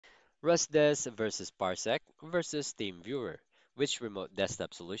Rustdesk versus Parsec versus Teamviewer. Which remote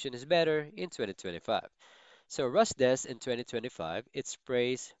desktop solution is better in 2025? So Rustdesk in 2025, it's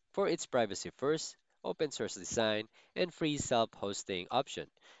praised for its privacy first, open source design, and free self-hosting option,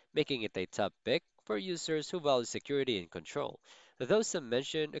 making it a top pick for users who value security and control. Though some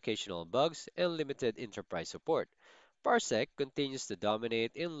mention occasional bugs and limited enterprise support, Parsec continues to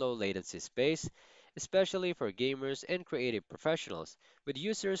dominate in low latency space, especially for gamers and creative professionals, with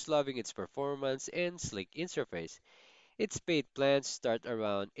users loving its performance and sleek interface. Its paid plans start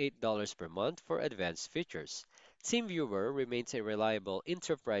around $8 per month for advanced features. TeamViewer remains a reliable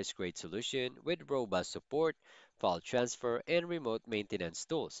enterprise-grade solution with robust support, file transfer, and remote maintenance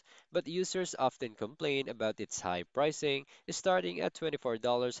tools, but users often complain about its high pricing, starting at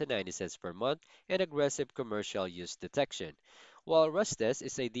 $24.90 per month and aggressive commercial use detection. While Rustest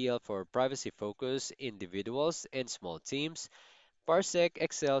is ideal for privacy-focused individuals and small teams, Parsec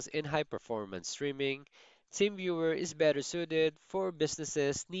excels in high-performance streaming. TeamViewer is better suited for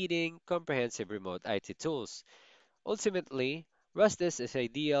businesses needing comprehensive remote IT tools. Ultimately, Rustis is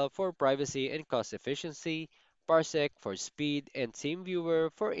ideal for privacy and cost efficiency, Parsec for speed, and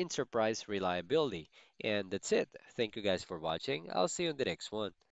TeamViewer for enterprise reliability. And that's it. Thank you guys for watching. I'll see you in the next one.